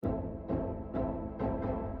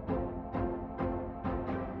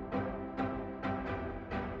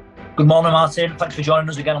Good morning, Martin. Thanks for joining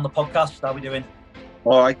us again on the podcast. How are we doing?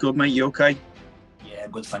 All right, good, mate. You okay? Yeah,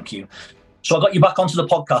 good, thank you. So I got you back onto the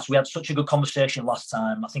podcast. We had such a good conversation last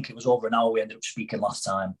time. I think it was over an hour we ended up speaking last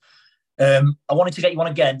time. I wanted to get you on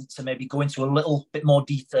again to maybe go into a little bit more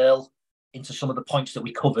detail into some of the points that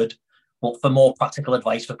we covered, but for more practical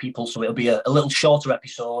advice for people. So it'll be a little shorter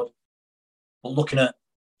episode, but looking at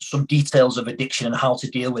some details of addiction and how to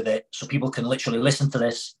deal with it so people can literally listen to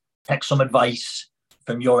this, take some advice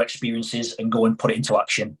from your experiences and go and put it into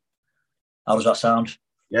action. How does that sound?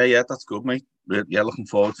 Yeah, that's good, mate. Yeah, looking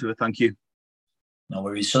forward to it. Thank you. No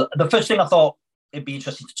worries. So the first thing I thought it'd be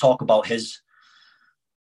interesting to talk about is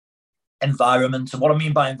environment. And what I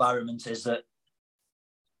mean by environment is that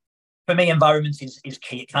for me, environment is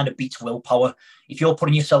key. It kind of beats willpower. If you're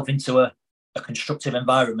putting yourself into a constructive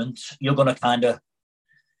environment, you're gonna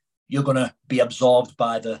be absorbed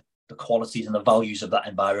by the qualities and the values of that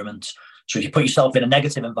environment. So if you put yourself in a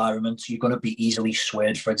negative environment, you're going to be easily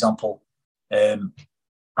swayed. For example,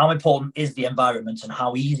 how important is the environment, and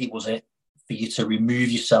how easy was it for you to remove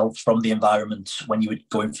yourself from the environment when you were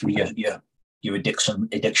going through your addiction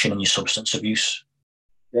and your substance abuse?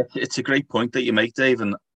 Yeah, it's a great point that you make, Dave,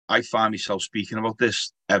 and I find myself speaking about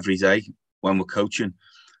this every day when we're coaching,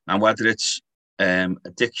 and whether it's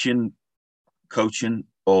addiction coaching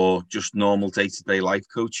or just normal day-to-day life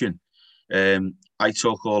coaching. I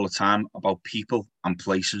talk all the time about people and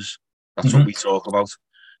places. That's what we talk about.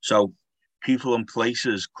 So people and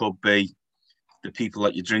places could be the people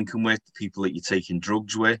that you're drinking with, the people that you're taking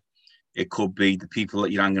drugs with. It could be the people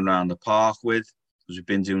that you're hanging around the park with, because we've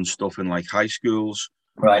been doing stuff in like high schools.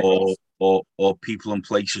 Right. Or people and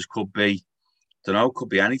places could be, I don't know, could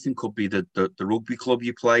be anything. Could be the rugby club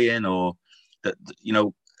you play in, or that, you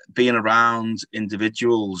know, being around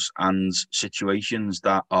individuals and situations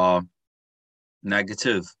that are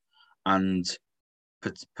negative and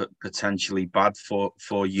potentially bad for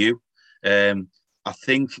you. I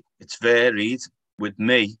think it's varied with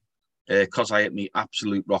me, because I hit me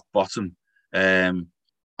absolute rock bottom. I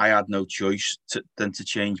had no choice than to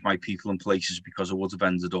change my people and places, because I would have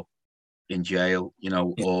ended up in jail, you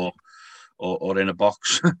know, or in a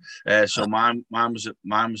box. So mine was a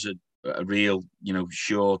real, you know,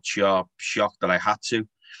 short, sharp shock that I had to.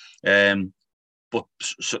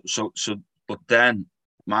 But then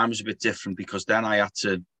mine was a bit different, because then I had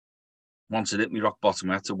to, once it hit me rock bottom,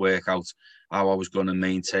 I had to work out how I was going to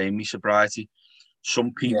maintain my sobriety.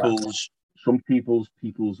 Some people's and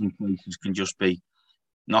places can just be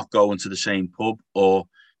not going to the same pub, or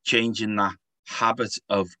changing that habit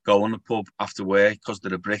of going to pub after work because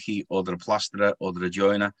they're a brickie or they're a plasterer or they're a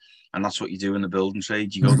joiner, and that's what you do in the building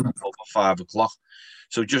trade. You go to the pub at 5 o'clock.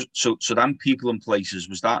 So then people and places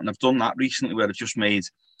was that, and I've done that recently where I've just made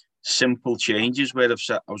simple changes. Where I've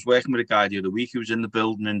said, I was working with a guy the other week who was in the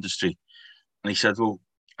building industry, and he said, "Well,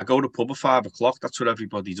 I go to the pub at 5 o'clock. That's what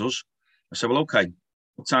everybody does." I said, "Well, okay.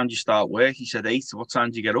 What time do you start work?" He said, 8. What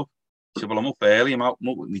time do you get up? He said, "Well, I'm up early. I'm up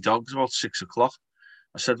with my dogs about 6 o'clock."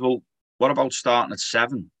 I said, "Well, what about starting at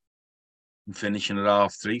 7 and finishing at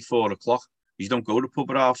 3:30, 4 o'clock? You don't go to the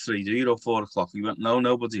pub at 3:30, do you, or 4 o'clock?" He went, "No,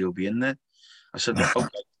 nobody will be in there." I said, "Okay."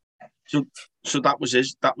 So that was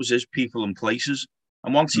his people and places.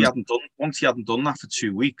 And once he hadn't done that for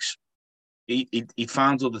 2 weeks, he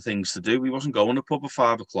found other things to do. He wasn't going to the pub at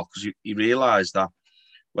 5 o'clock, because he realised that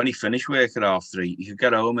when he finished work at 3:30, he could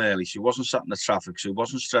get home early, so he wasn't sat in the traffic, so he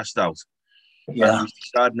wasn't stressed out. Yeah. And he was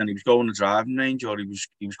deciding that he was going to the driving range, or he was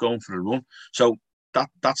going for a run. So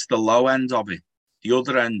that's the low end of it. The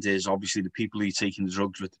other end is obviously the people you're taking the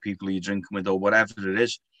drugs with, the people you're drinking with, or whatever it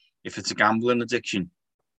is. If it's a gambling addiction,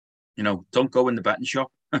 you know, don't go in the betting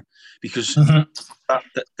shop, because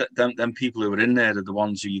them people who are in there are the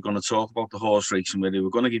ones who you're going to talk about the horse racing with, who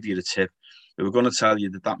are going to give you the tip, who are going to tell you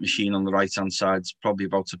that machine on the right hand side is probably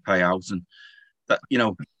about to pay out, and that, you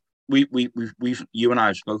know, you and I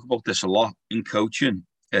have spoke about this a lot in coaching.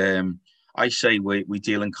 I say we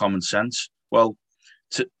deal in common sense. Well,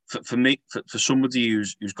 for me, for somebody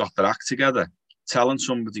who's got their act together, telling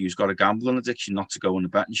somebody who's got a gambling addiction not to go in the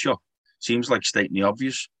betting shop seems like stating the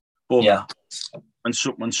obvious. But when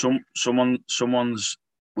someone's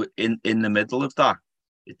in the middle of that,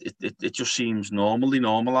 it just seems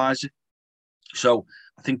normalize it. So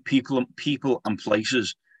I think people and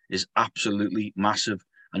places is absolutely massive,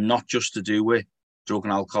 and not just to do with drug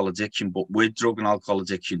and alcohol addiction, but with drug and alcohol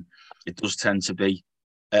addiction, it does tend to be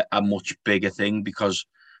a much bigger thing, because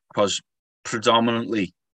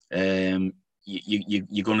predominantly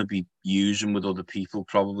you're going to be using with other people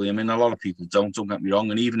probably. I mean, a lot of people don't get me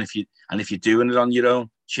wrong, and even if you're doing it on your own,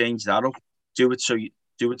 change that up. Do it so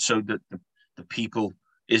that the people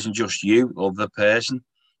isn't just you or the person.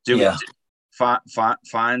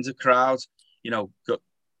 Find a crowd. You know,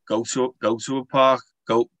 go to a park.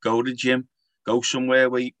 Go to the gym. Go somewhere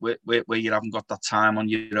where you haven't got that time on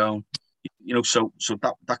your own. You know, so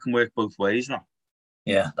that can work both ways now.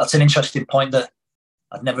 Yeah, that's an interesting point that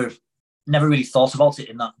I've never really thought about it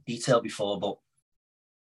in that detail before. But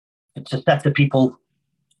to set to people,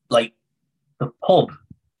 like, the pub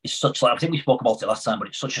is such, like, I think we spoke about it last time, but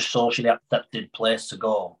it's such a socially accepted place to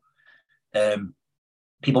go.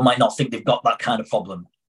 People might not think they've got that kind of problem,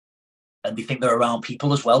 and they think they're around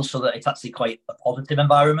people as well, so that it's actually quite a positive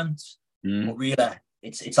environment. But really,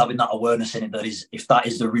 it's having that awareness in it that is, if that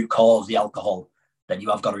is the root cause, the alcohol, then you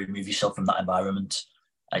have got to remove yourself from that environment.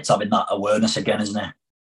 It's having that awareness again, isn't it?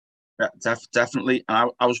 Yeah, definitely.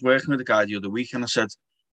 And I was working with a guy the other week, and I said,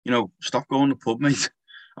 you know, stop going to the pub, mate,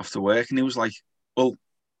 after work. And he was like, well,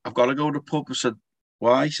 I've got to go to the pub. I said,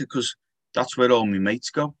 why? He said, because that's where all my mates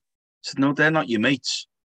go. I said, no, they're not your mates.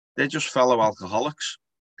 They're just fellow alcoholics.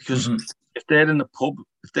 Because if they're in the pub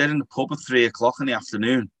at 3 o'clock in the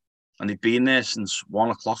afternoon, and they've been there since 1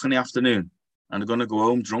 o'clock in the afternoon, and they're going to go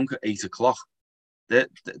home drunk at 8 o'clock,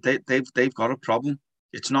 they've got a problem.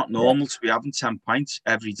 It's not normal to be having 10 pints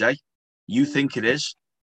every day. You think it is.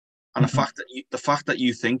 And the fact that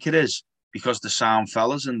you think it is, because they're sound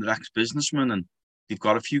fellas and they're ex-businessmen and they've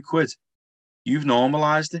got a few quid, you've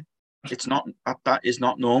normalised it. It's not, that is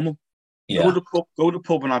not normal. Yeah. Go to the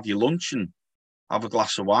pub and have your lunch and have a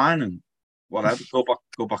glass of wine and whatever, go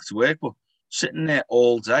back to work. But sitting there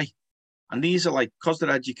all day, and these are like, because they're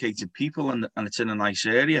educated people and it's in a nice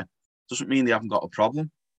area, doesn't mean they haven't got a problem.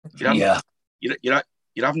 You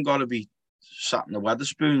haven't got to be sat in the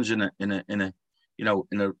Weatherspoons in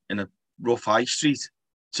a rough high street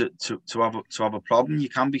to have a problem. You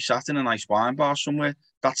can be sat in a nice wine bar somewhere.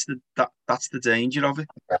 That's the danger of it.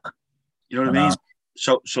 You know what I mean?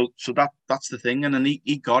 So that's the thing. And then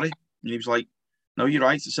he got it, and he was like, "No, you're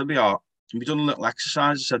right." I said, "We are." And we done a little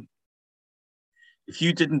exercise. I said, if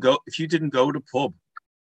you didn't go to the pub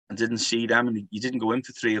and didn't see them, and you didn't go in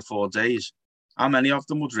for 3 or 4 days, how many of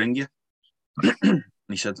them would ring you? And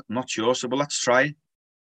he said, I'm not sure. So, well, let's try it.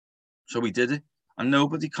 So we did it, and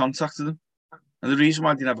nobody contacted them. And the reason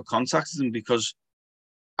why they never contacted them, because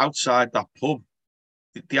outside that pub,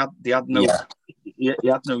 they had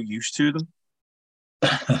no use to them.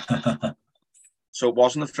 So it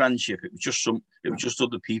wasn't a friendship. It was just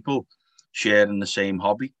other people sharing the same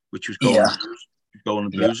hobby, which was going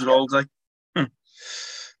and boozing all day.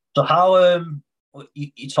 So how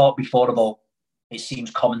you talked before about, it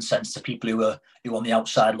seems common sense to people who are on the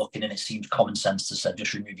outside looking in. It seems common sense to say,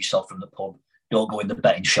 just remove yourself from the pub. Don't go in the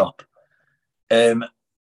betting shop. So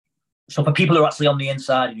for people who are actually on the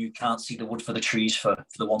inside and you can't see the wood for the trees, for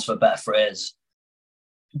the want of a better phrase,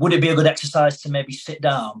 would it be a good exercise to maybe sit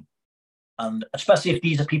down, and especially if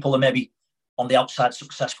these are people who are maybe on the outside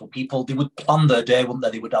successful people, they would plan their day, wouldn't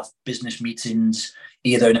they? They would have business meetings,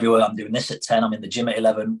 either in everywhere. I'm doing this at 10, I'm in the gym at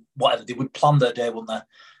 11, whatever. They would plan their day, wouldn't they?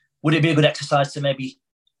 Would it be a good exercise to maybe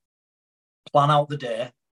plan out the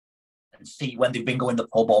day and see when they've been going to the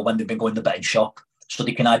pub or when they've been going to the betting shop, so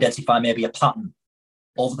they can identify maybe a pattern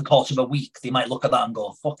over the course of a week? They might look at that and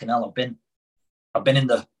go, fucking hell, I've been in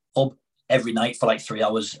the pub every night for like 3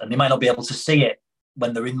 hours, and they might not be able to see it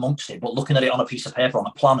when they're in amongst it, but looking at it on a piece of paper, on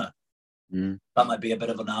a planner, that might be a bit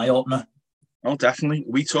of an eye-opener. Oh, definitely.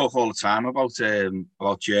 We talk all the time about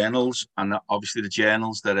journals, and obviously the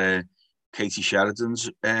journals that Katie Sheridan's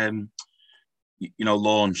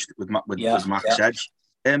launched with Max Edge.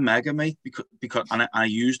 They're mega, mate, because and I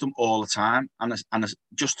use them all the time, and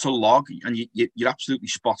just to log, and you're absolutely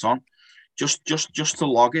spot on. Just to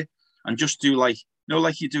log it, and just do like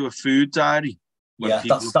you do a food diary. Yeah,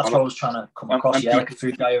 that's what I was trying to come across. Yeah, like a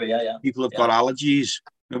food diary. Yeah. People have got allergies.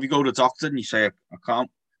 If you go to the doctor and you say, I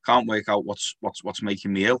can't work out what's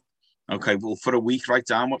making me ill. Okay, well, for a week, write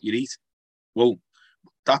down what you eat. Well,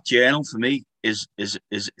 that journal for me is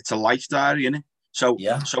it's a life diary, isn't it? So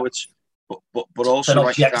it's but also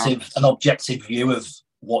it's an objective view of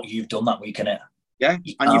what you've done that week, innit? Yeah,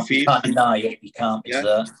 you can't deny it. You can't. It's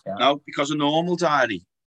there. Yeah. No, because a normal diary,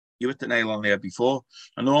 you hit the nail on there before.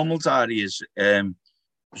 A normal diary is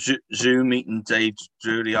Zoom meeting Dave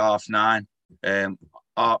Drury 9:30,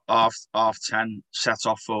 half 10 set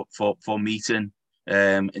off for meeting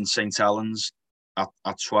in St Helens at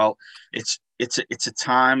 12. It's a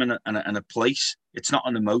time and a place. It's not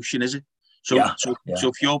an emotion, is it? So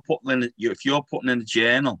if you're putting in a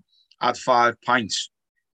journal, had 5 pints,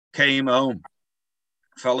 came home,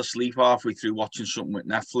 fell asleep halfway through watching something with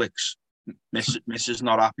Netflix, Mrs.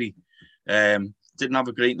 not happy, didn't have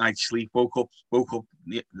a great night's sleep, woke up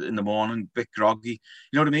in the morning, a bit groggy.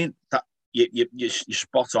 You know what I mean? you're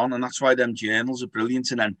spot on, and that's why them journals are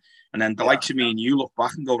brilliant. And then the likes of me and you look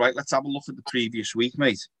back and go, right, let's have a look at the previous week,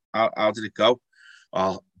 mate. How did it go?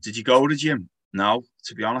 Oh, did you go to the gym? No,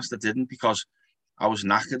 to be honest, I didn't, because I was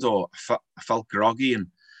knackered, or I felt groggy, and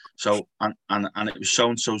so and it was so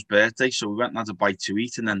and so's birthday, so we went and had a bite to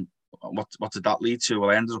eat, and then what did that lead to?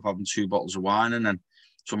 Well, I ended up having 2 bottles of wine, and then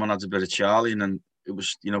someone had a bit of Charlie, and then it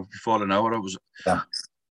was, before I know it, I was. Yeah.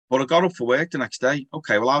 But I got up for work the next day.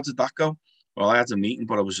 Okay, well, how did that go? Well, I had a meeting,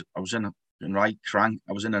 but I was in right crank.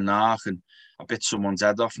 I was in a narc, and I bit someone's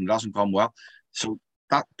head off, and it hasn't gone well. So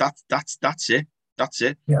that's it. That's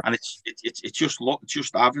it. Yeah. And it's just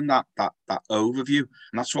having that overview,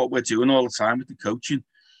 and that's what we're doing all the time with the coaching.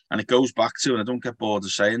 And it goes back to, and I don't get bored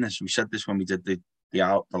of saying this, we said this when we did the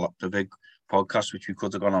big podcast, which we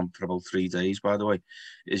could have gone on for about 3 days, by the way.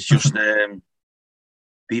 It's just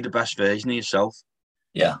be the best version of yourself.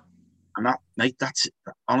 Yeah. And that, mate, that's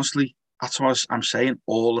honestly, that's what I'm saying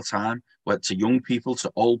all the time. Whether to young people,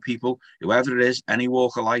 to old people, whoever it is, any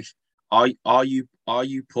walk of life, are you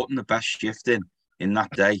putting the best shift in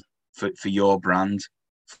that day for your brand,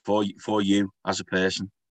 for you as a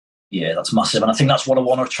person? Yeah, that's massive. And I think that's what I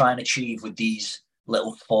want to try and achieve with these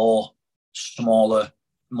little 4 smaller,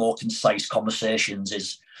 more concise conversations.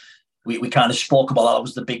 Is we kind of spoke about that. That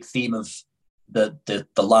was the big theme of the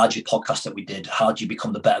larger podcast that we did. How do you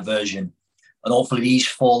become the better version? And hopefully these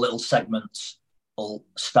 4 little segments will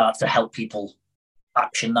start to help people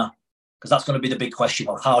action that, because that's going to be the big question.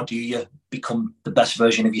 Well, how do you become the best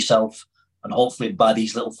version of yourself? And hopefully by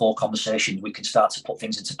these little 4 conversations, we can start to put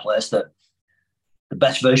things into place that the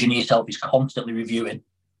best version of yourself is constantly reviewing,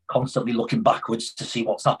 constantly looking backwards to see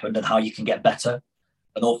what's happened and how you can get better.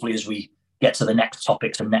 And hopefully as we get to the next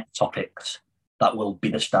topics, that will be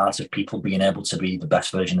the start of people being able to be the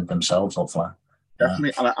best version of themselves, hopefully.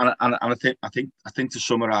 Definitely. And I think to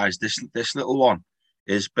summarize this little one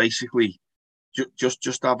is basically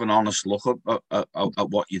just have an honest look at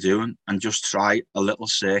what you're doing, and just try a little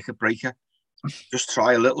circuit breaker. Just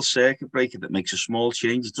try a little circuit breaker that makes a small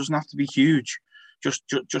change. It doesn't have to be huge. Just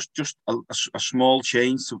a small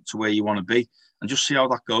change to where you want to be, and just see how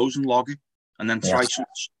that goes, and log it, and then try some,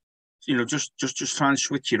 just try and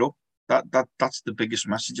switch it up. That's the biggest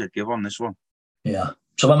message I'd give on this one. Yeah.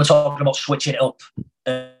 So when we're talking about switching it up,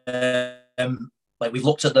 like we've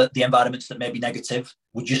looked at the environments that may be negative,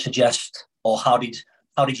 would you suggest, or how did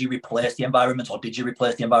you replace the environment, or did you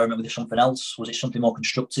replace the environment with something else? Was it something more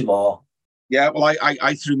constructive, or? Yeah, well,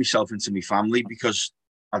 I threw myself into my family because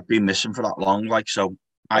I've been missing for that long. Like, so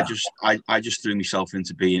I just threw myself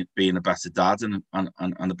into being a better dad and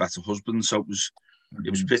a better husband. So it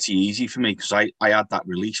was pretty easy for me, because I had that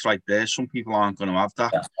release right there. Some people aren't going to have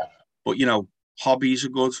that, but hobbies are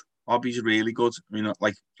good. Hobbies are really good.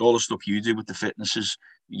 Like all the stuff you do with the fitnesses,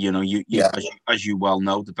 as you well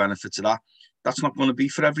know, the benefits of that. That's not going to be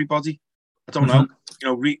for everybody. I don't know.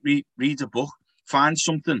 Read a book, find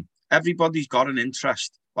something. Everybody's got an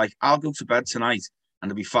interest. Like, I'll go to bed tonight and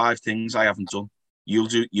there'll be 5 things I haven't done. You'll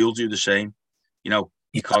do the same,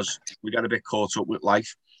 because we get a bit caught up with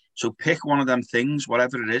life. So pick one of them things,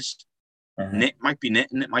 whatever it is. Knit might be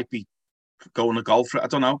knitting, it might be going to golf. I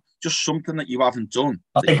don't know, just something that you haven't done.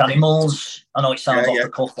 I think animals, I know it sounds off the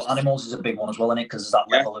cuff, but animals is a big one as well, isn't it? Because there's that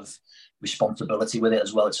level of responsibility with it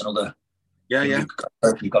as well. It's another you've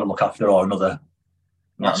got to look after, or another.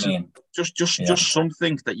 You know what I mean? Just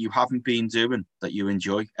something that you haven't been doing that you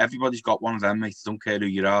enjoy. Everybody's got one of them, mate. Don't care who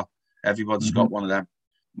you are. Everybody's got one of them.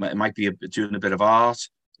 It might be doing a bit of art.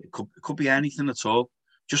 It could be anything at all.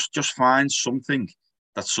 Just find something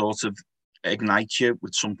that sort of ignites you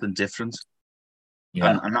with something different.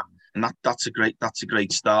 Yeah. And that's a great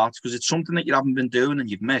start, because it's something that you haven't been doing and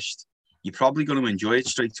you've missed. You're probably going to enjoy it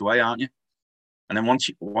straight away, aren't you? And then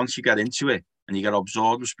once you get into it and you get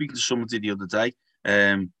absorbed. I was speaking to somebody the other day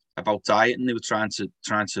about diet, and they were trying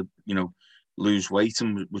to lose weight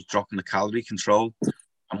and was dropping the calorie control.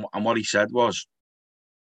 And what he said was,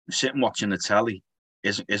 sitting watching the telly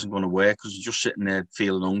isn't going to work, because you're just sitting there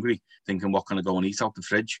feeling hungry, thinking, what can I go and eat out the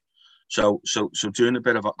fridge? So doing a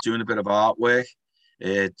bit of artwork,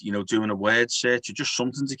 doing a word search, or just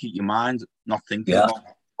something to keep your mind not thinking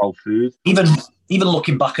about food. Even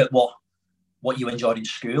looking back at what you enjoyed in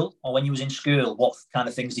school, or when you was in school, what kind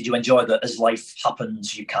of things did you enjoy that as life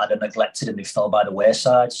happens you kind of neglected and they fell by the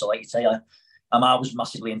wayside? So like you say, I was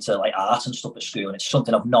massively into like art and stuff at school, and it's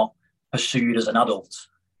something I've not pursued as an adult.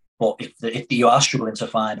 But if you are struggling to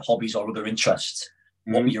find hobbies or other interests,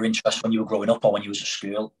 what were your interests when you were growing up or when you was at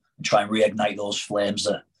school, and try and reignite those flames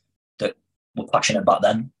that were passionate back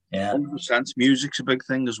then? Yeah, 100%. Music's a big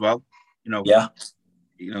thing as well.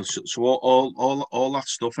 So all that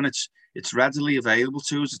stuff, and it's readily available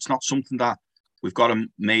to us. It's not something that we've got to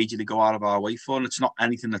majorly go out of our way for, and it's not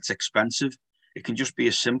anything that's expensive. It can just be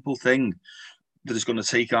a simple thing that is going to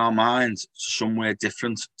take our mind to somewhere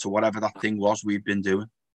different to whatever that thing was we've been doing.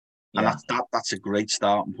 And that's a great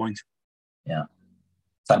starting point. Yeah.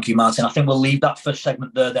 Thank you, Martin. I think we'll leave that first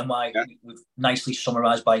segment there then. We've nicely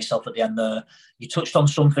summarised by yourself at the end there. You touched on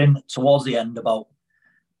something towards the end about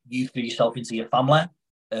you threw yourself into your family.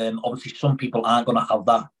 Obviously, some people aren't going to have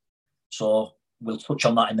that. So we'll touch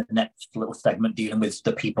on that in the next little segment, dealing with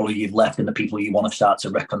the people who you've left and the people you want to start to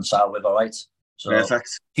reconcile with, all right? So,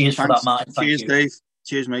 perfect. Cheers for that, Martin. Cheers, Dave.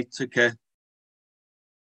 Cheers, mate. Take care.